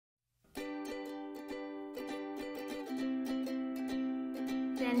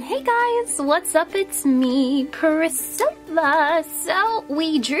And hey guys, what's up? It's me, Priscilla. So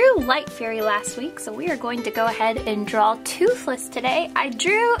we drew Light Fairy last week, so we are going to go ahead and draw Toothless today. I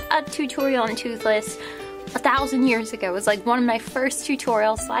drew a tutorial on Toothless 1,000 years ago. It was like one of my first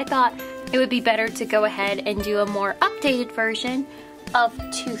tutorials, so I thought it would be better to go ahead and do a more updated version of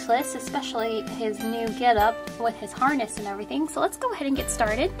Toothless, especially his new getup with his harness and everything. So let's go ahead and get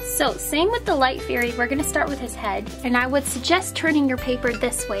started. So same with the Light Fairy, we're gonna start with his head, and I would suggest turning your paper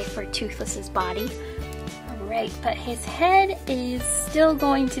this way for Toothless's body. Alright, but his head is still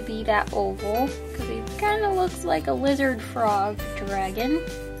going to be that oval, because he kind of looks like a lizard frog dragon.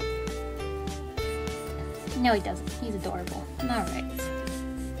 No, he doesn't. He's adorable. Alright.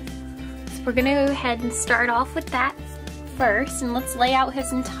 So we're gonna go ahead and start off with that first, and let's lay out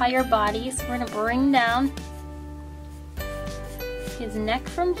his entire body. So we're going to bring down his neck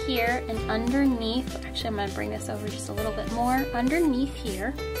from here and underneath. Actually, I'm going to bring this over just a little bit more underneath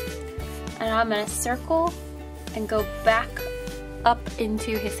here, and I'm going to circle and go back up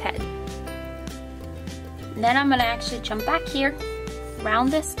into his head. And then I'm going to actually jump back here,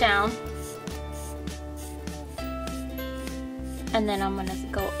 round this down, and then I'm going to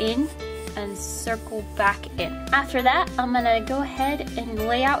go in and circle back in. After that, I'm gonna go ahead and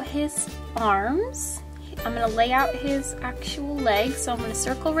lay out his arms. I'm gonna lay out his actual legs, so I'm gonna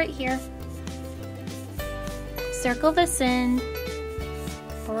circle right here, circle this in,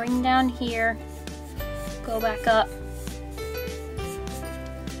 bring down here, go back up,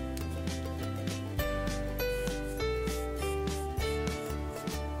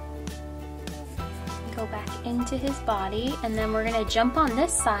 go back into his body, and then we're gonna jump on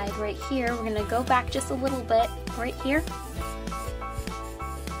this side right here. We're gonna go back just a little bit right here,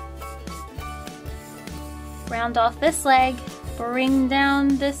 round off this leg, bring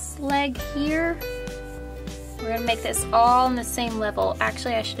down this leg here. We're gonna make this all on the same level.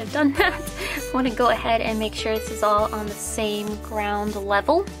 Actually, I should have done that. I want to go ahead and make sure this is all on the same ground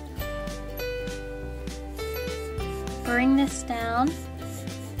level. Bring this down,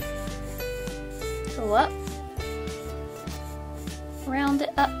 go up, round it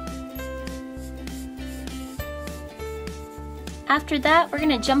up. After that, we're going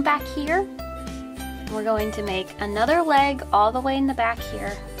to jump back here. We're going to make another leg all the way in the back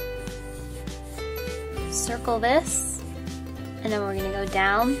here. Circle this, and then we're going to go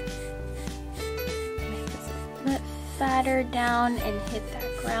down, make this a little bit fatter down and hit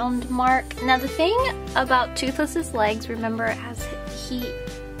that ground mark. Now the thing about Toothless's legs, remember, as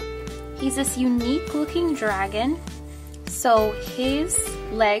he's this unique looking dragon, so his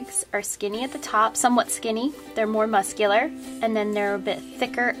legs are skinny at the top, somewhat skinny, they're more muscular, and then they're a bit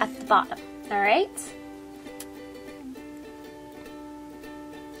thicker at the bottom, alright?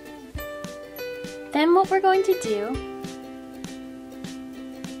 Then what we're going to do,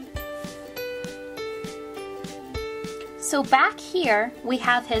 so back here we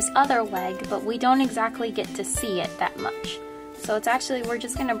have his other leg, but we don't exactly get to see it that much. So it's actually, we're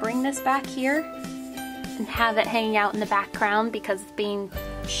just gonna bring this back here and have it hanging out in the background because it's being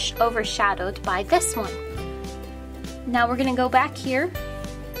overshadowed by this one. Now we're gonna go back here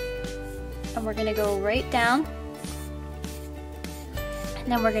and we're gonna go right down,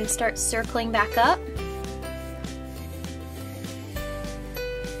 and then we're gonna start circling back up.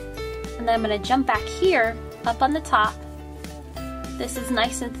 And then I'm gonna jump back here, up on the top. This is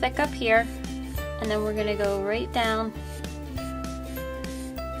nice and thick up here, and then we're gonna go right down,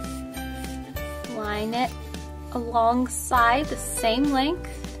 line it alongside the same length,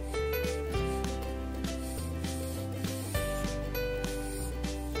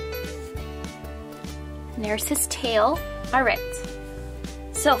 and there's his tail. Alright,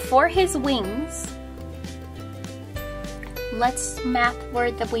 so for his wings, let's map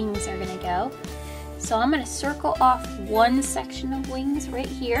where the wings are gonna go. So I'm gonna circle off one section of wings right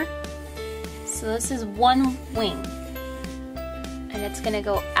here. So this is one wing, and it's gonna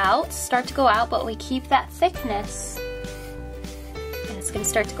go out, start to go out, but we keep that thickness, and it's gonna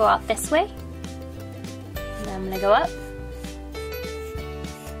start to go out this way, and then I'm gonna go up,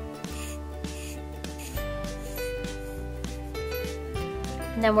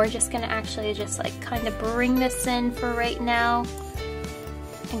 and then we're just gonna actually just like kind of bring this in for right now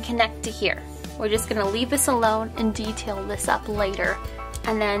and connect to here. We're just gonna leave this alone and detail this up later.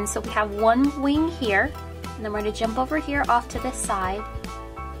 And then so we have one wing here, and then we're going to jump over here off to this side,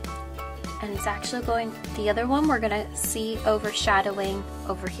 and it's actually going, the other one we're going to see overshadowing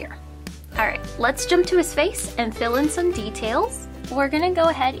over here. Alright, let's jump to his face and fill in some details. We're going to go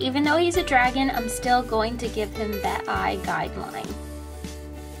ahead, even though he's a dragon, I'm still going to give him that eye guideline.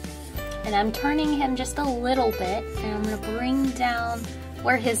 And I'm turning him just a little bit, and I'm going to bring down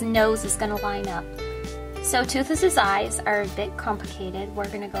where his nose is gonna line up. So Toothless's eyes are a bit complicated. We're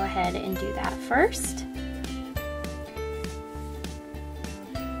gonna go ahead and do that first.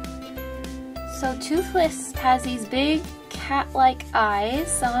 So Toothless has these big cat-like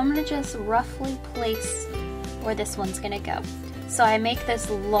eyes, so I'm gonna just roughly place where this one's gonna go. So I make this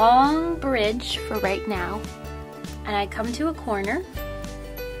long bridge for right now, and I come to a corner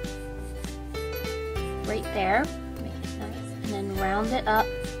right there, make it nice, and then round it up.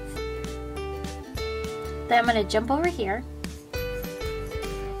 Then I'm gonna jump over here,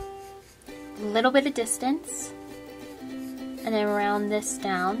 a little bit of distance, and then round this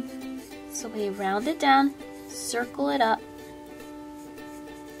down. So we round it down, circle it up,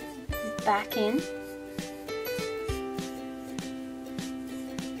 back in.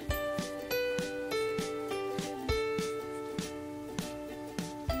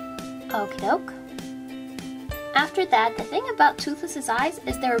 Okie doke. After that, the thing about Toothless's eyes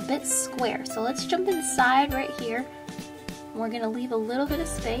is they're a bit square. So let's jump inside right here. We're gonna leave a little bit of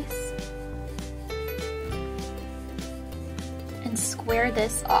space and square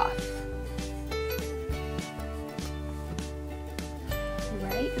this off.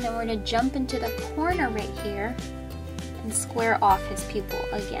 Right, and then we're gonna jump into the corner right here and square off his pupil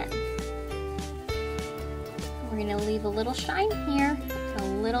again. We're gonna leave a little shine here, a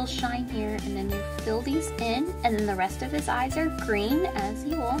little shine here, and then you fill these in, and then the rest of his eyes are green, as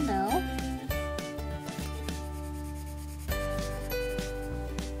you all know.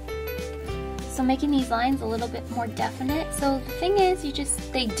 So making these lines a little bit more definite. So the thing is,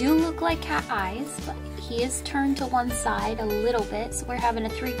 they do look like cat eyes, but he is turned to one side a little bit, so we're having a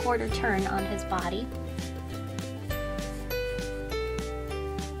 3/4 turn on his body.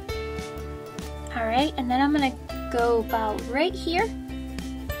 Alright, and then I'm gonna go about right here,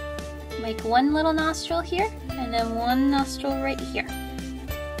 make one little nostril here, and then one nostril right here.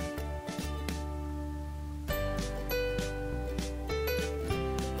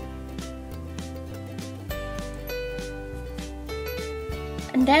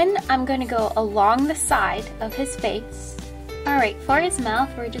 And then I'm going to go along the side of his face. Alright, for his mouth,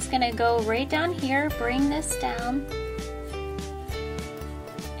 we're just going to go right down here, bring this down,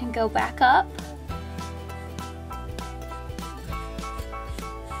 and go back up.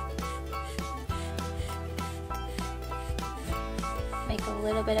 Make a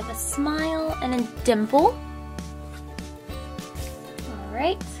little bit of a smile and a dimple.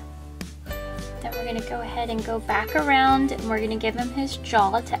 Alright. Then we're going to go ahead and go back around, and we're going to give him his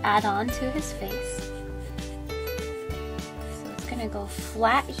jaw to add on to his face. So it's going to go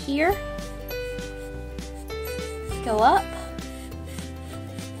flat here, go up,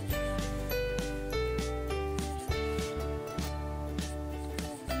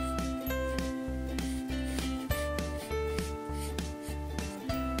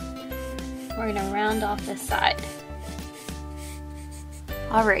 we're going to round off this side.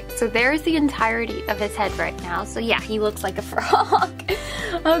 Alright, so there's the entirety of his head right now. So yeah, he looks like a frog.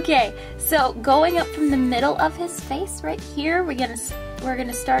 Okay, so going up from the middle of his face right here, we're gonna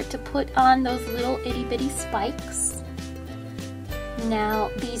start to put on those little itty bitty spikes. Now,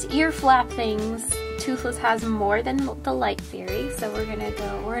 these ear flap things, Toothless has more than the light fairy, so we're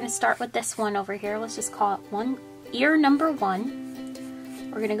gonna start with this one over here. Let's just call it ear number 1.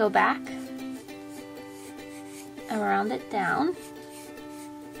 We're gonna go back and round it down.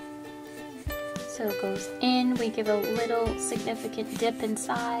 So it goes in, we give a little significant dip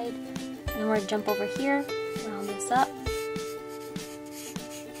inside, and we're going to jump over here, round this up,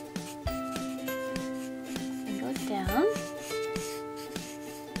 and go down.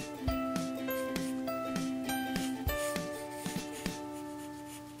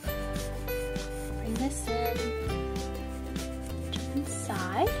 Bring this in, jump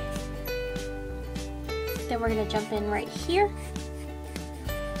inside. Then we're going to jump in right here.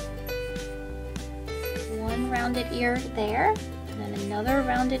 One rounded ear there, and then another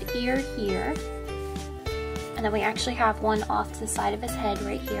rounded ear here, and then we actually have one off to the side of his head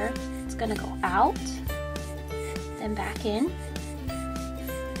right here. It's gonna go out, then back in,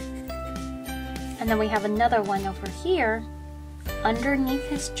 and then we have another one over here underneath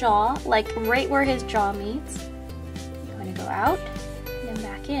his jaw, like right where his jaw meets. We're gonna go out and then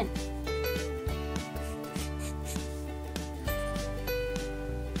back in.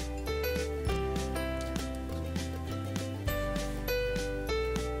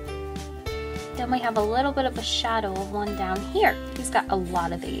 Then we have a little bit of a shadow of one down here. He's got a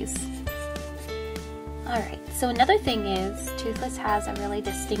lot of these. Alright, so another thing is Toothless has a really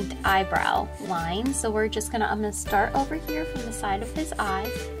distinct eyebrow line. So I'm gonna start over here from the side of his eye.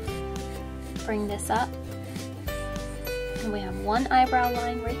 Bring this up. And we have one eyebrow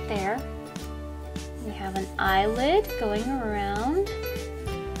line right there. We have an eyelid going around.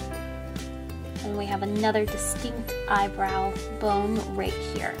 And we have another distinct eyebrow bone right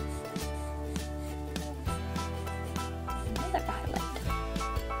here. Another eyelid.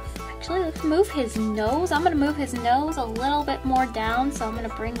 Actually, let's move his nose. I'm gonna move his nose a little bit more down, so I'm gonna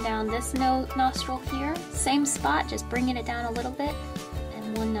bring down this nostril here. Same spot, just bringing it down a little bit,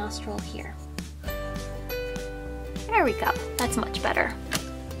 and one nostril here. There we go, that's much better.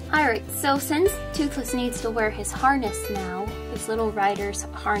 Alright, so since Toothless needs to wear his harness now, his little rider's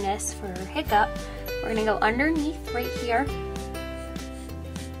harness for Hiccup, we're gonna go underneath right here.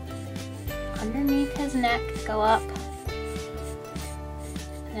 Underneath his neck, go up,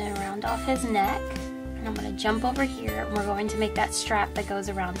 and then around off his neck. And I'm gonna jump over here, and we're going to make that strap that goes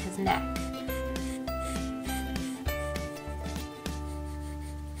around his neck.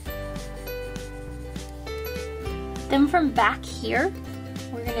 Then from back here,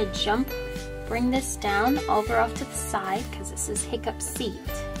 we're gonna jump, bring this down over off to the side because this is Hiccup's seat.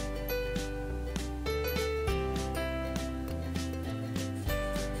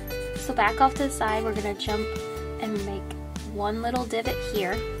 So back off to the side, we're gonna jump and make one little divot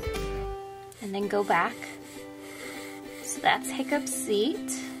here and then go back. So that's Hiccup's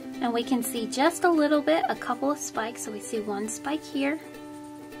seat. And we can see just a little bit, a couple of spikes. So we see one spike here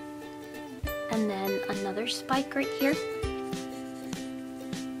and then another spike right here.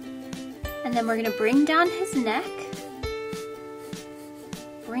 And then we're gonna bring down his neck,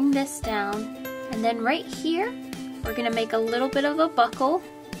 bring this down, and then right here, we're gonna make a little bit of a buckle.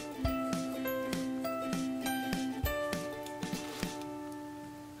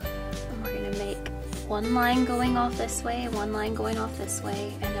 And we're gonna make one line going off this way, one line going off this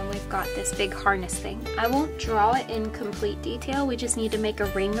way, and then we've got this big harness thing. I won't draw it in complete detail, we just need to make a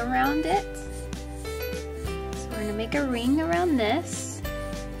ring around it. So we're gonna make a ring around this.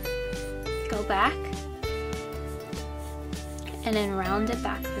 Go back and then round it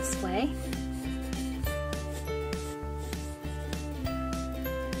back this way.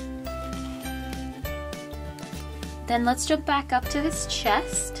 Then let's jump back up to his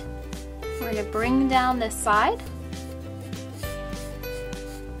chest. We're going to bring down this side.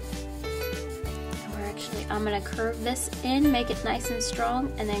 And I'm going to curve this in, make it nice and strong,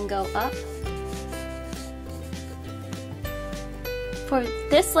 and then go up. For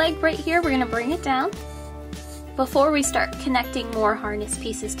this leg right here, we're gonna bring it down. Before we start connecting more harness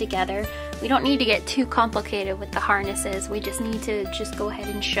pieces together, we don't need to get too complicated with the harnesses. We just need to go ahead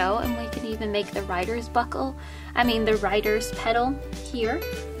and show, and we can even make the rider's the rider's pedal here.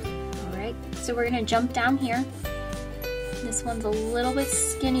 All right, so we're gonna jump down here. This one's a little bit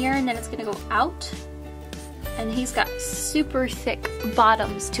skinnier, and then it's gonna go out. And he's got super thick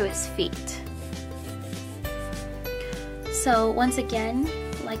bottoms to his feet. So once again,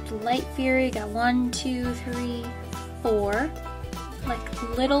 like the Light Fury, got 1, 2, 3, 4, like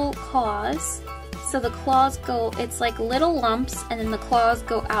little claws. So the claws go, it's like little lumps, and then the claws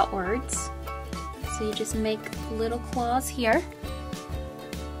go outwards. So you just make little claws here.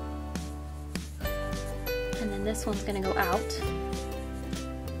 And then this one's gonna go out.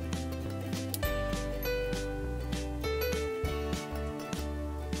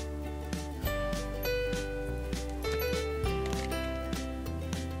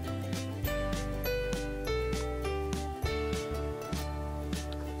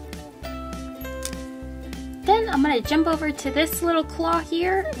 Then I'm going to jump over to this little claw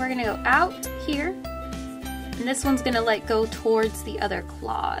here. We're going to go out here. And this one's going to like go towards the other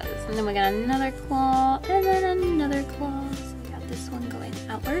claws. And then we got another claw and then another claw. So we got this one going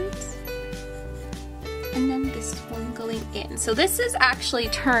outwards. And then this one going in. So this is actually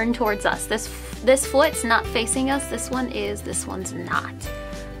turned towards us. This foot's not facing us. This one is, this one's not.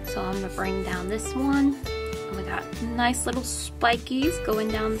 So I'm going to bring down this one. And we got nice little spikies going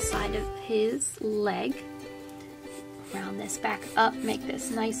down the side of his leg. Round this back up, make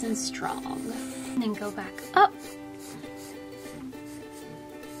this nice and strong. And then go back up.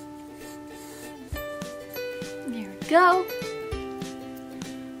 There we go.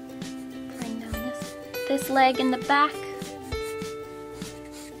 Bring down this leg in the back.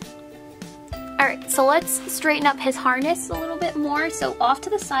 Alright, so let's straighten up his harness a little bit more. So off to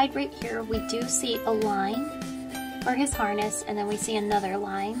the side right here, we do see a line for his harness, and then we see another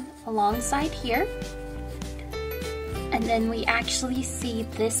line alongside here. And then we actually see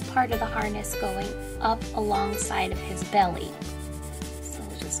this part of the harness going up alongside of his belly. So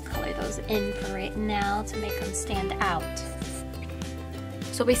we'll just color those in for right now to make them stand out.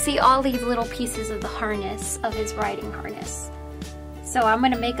 So we see all these little pieces of the harness, of his riding harness. So I'm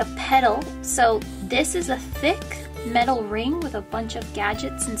going to make a pedal. So this is a thick metal ring with a bunch of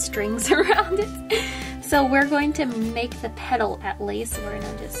gadgets and strings around it. So we're going to make the petal at least. So we're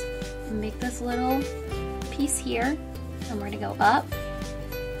gonna just make this little piece here, and we're gonna go up,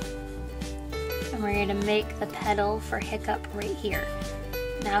 and we're gonna make the petal for Hiccup right here.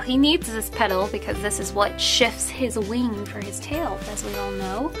 Now he needs this petal because this is what shifts his wing for his tail, as we all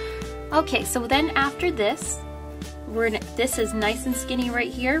know. Okay, so then after this, this is nice and skinny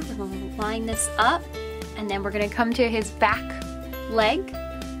right here. We're gonna line this up, and then we're gonna come to his back leg,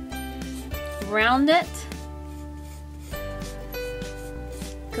 round it,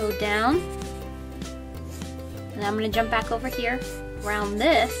 go down, and I'm gonna jump back over here, round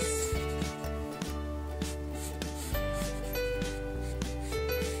this,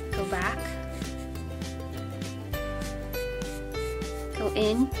 go back, go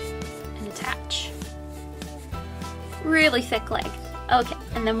in, and attach. Really thick leg. Okay,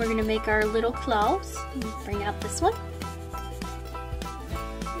 and then we're gonna make our little claws. Bring out this one.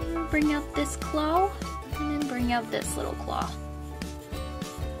 Bring out this claw, and then bring out this little claw.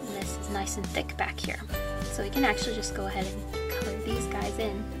 And this is nice and thick back here. So we can actually just go ahead and color these guys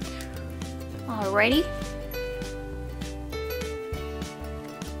in. Alrighty.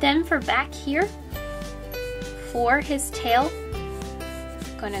 Then for back here, for his tail,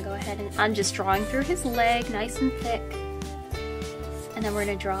 I'm gonna go ahead and I'm just drawing through his leg, nice and thick. And then we're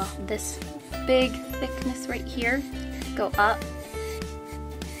gonna draw this big thickness right here, go up.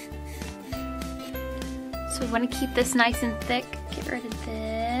 So we want to keep this nice and thick. Get rid of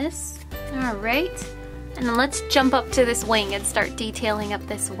this. All right. And then let's jump up to this wing and start detailing up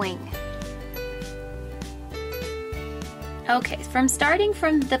this wing. Okay, starting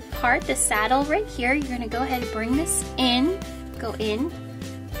from the saddle right here, you're gonna go ahead and bring this in, go in.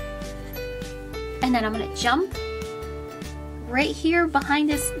 And then I'm gonna jump right here behind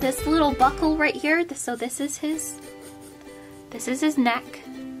this little buckle right here. So this is his neck.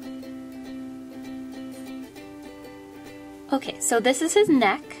 Okay, so this is his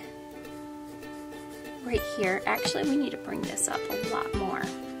neck right here. Actually, we need to bring this up a lot more.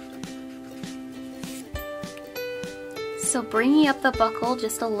 So bringing up the buckle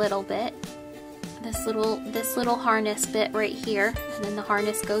just a little bit, this little harness bit right here, and then the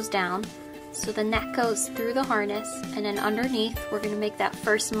harness goes down. So the neck goes through the harness, and then underneath we're going to make that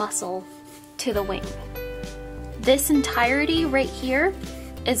first muscle to the wing. This entirety right here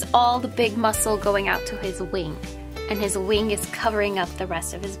is all the big muscle going out to his wing, and his wing is covering up the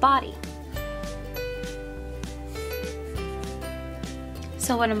rest of his body.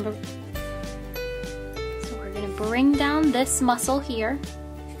 So we're going to bring down this muscle here.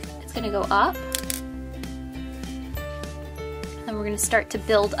 It's going to go up. And we're going to start to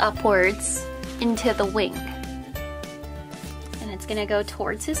build upwards into the wing. And it's going to go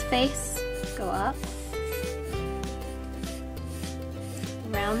towards his face, go up,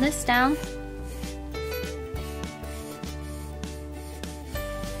 round this down,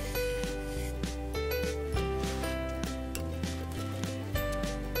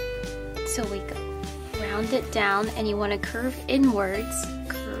 so we go round it down, and you want to curve inwards,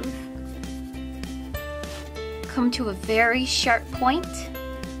 curve, come to a very sharp point.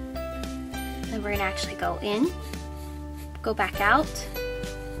 Then we're gonna actually go in, go back out.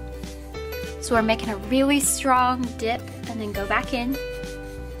 So we're making a really strong dip, and then go back in.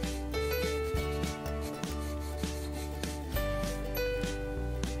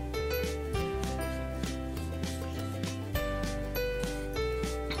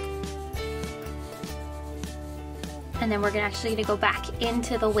 And then we're actually gonna go back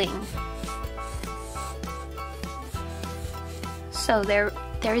into the wing. So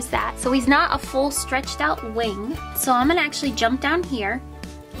there's that. So he's not a full stretched out wing. So I'm gonna actually jump down here.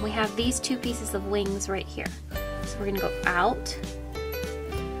 And we have these two pieces of wings right here. So we're gonna go out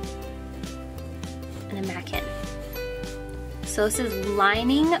and then back in. So this is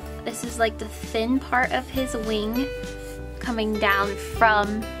lining, this is like the thin part of his wing coming down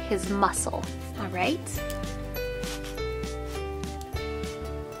from his muscle, all right?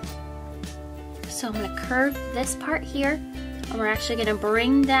 So I'm gonna curve this part here, and we're actually gonna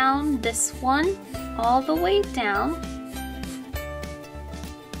bring down this one all the way down.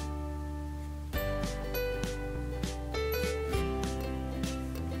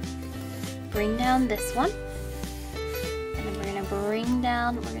 Bring down this one, and then we're gonna bring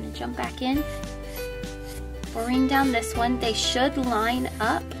down, we're gonna jump back in, bring down this one. They should line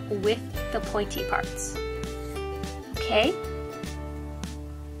up with the pointy parts, okay?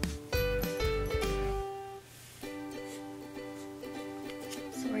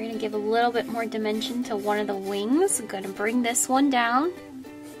 Give a little bit more dimension to one of the wings. I'm going to bring this one down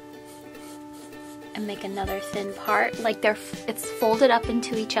and make another thin part, like it's folded up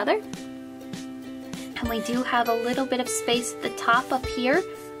into each other. And we do have a little bit of space at the top up here.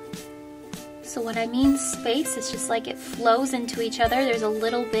 So what I mean space, is just like it flows into each other. There's a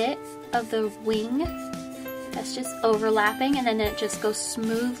little bit of the wing that's just overlapping, and then it just goes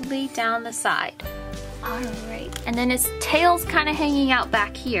smoothly down the side. Alright, and then his tail's kind of hanging out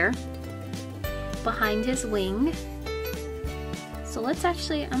back here behind his wing. So let's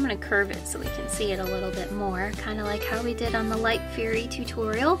actually, I'm going to curve it so we can see it a little bit more, kind of like how we did on the Light Fury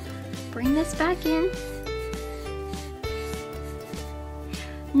tutorial. Bring this back in.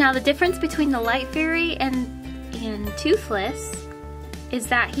 Now the difference between the Light Fury and Toothless is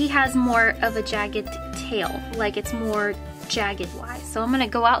that he has more of a jagged tail, like it's more jagged wise. So I'm going to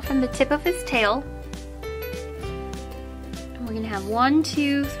go out from the tip of his tail. And we're going to have 1,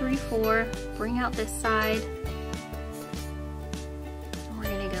 2, 3, 4, bring out this side. And we're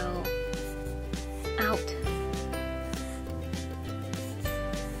going to go out.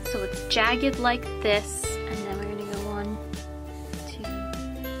 So it's jagged like this, and then we're going to go 1, 2,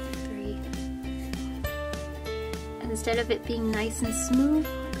 3. And instead of it being nice and smooth,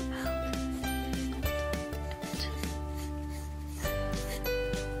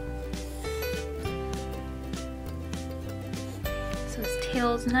 so his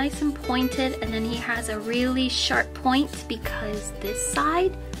tail's nice and pointed, and then he has a really sharp point because this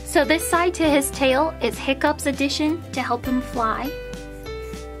side. So this side to his tail is Hiccup's addition to help him fly.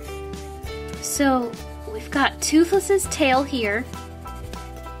 So we've got Toothless's tail here,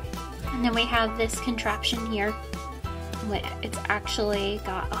 and then we have this contraption here. It's actually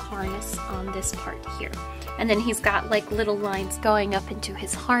got a harness on this part here. And then he's got like little lines going up into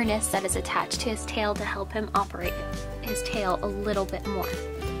his harness that is attached to his tail to help him operate his tail a little bit more.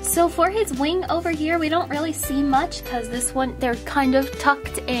 So for his wing over here, we don't really see much because this one, they're kind of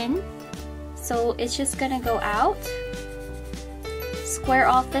tucked in. So it's just gonna go out, square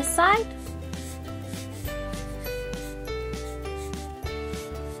off this side,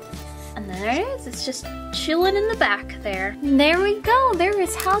 and there it is. It's just chilling in the back there. And there we go. There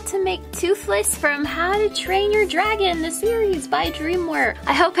is how to make Toothless from How to Train Your Dragon, the series by DreamWorks.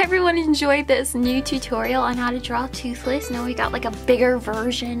 I hope everyone enjoyed this new tutorial on how to draw Toothless. Now we got like a bigger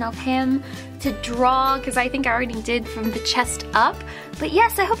version of him to draw, because I think I already did from the chest up. But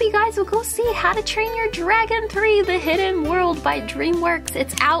yes, I hope you guys will go see How to Train Your Dragon 3, The Hidden World by DreamWorks.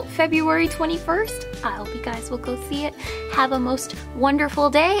 It's out February 21st. I hope you guys will go see it. Have a most wonderful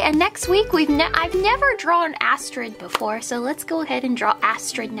day. And next week, I've never drawn Astrid before, so let's go ahead and draw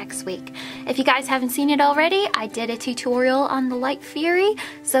Astrid next week. If you guys haven't seen it already, I did a tutorial on the Light Fury,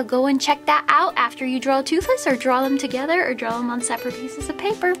 so go and check that out after you draw Toothless, or draw them together, or draw them on separate pieces of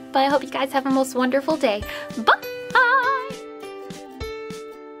paper. But I hope you guys have a most wonderful day. Bye!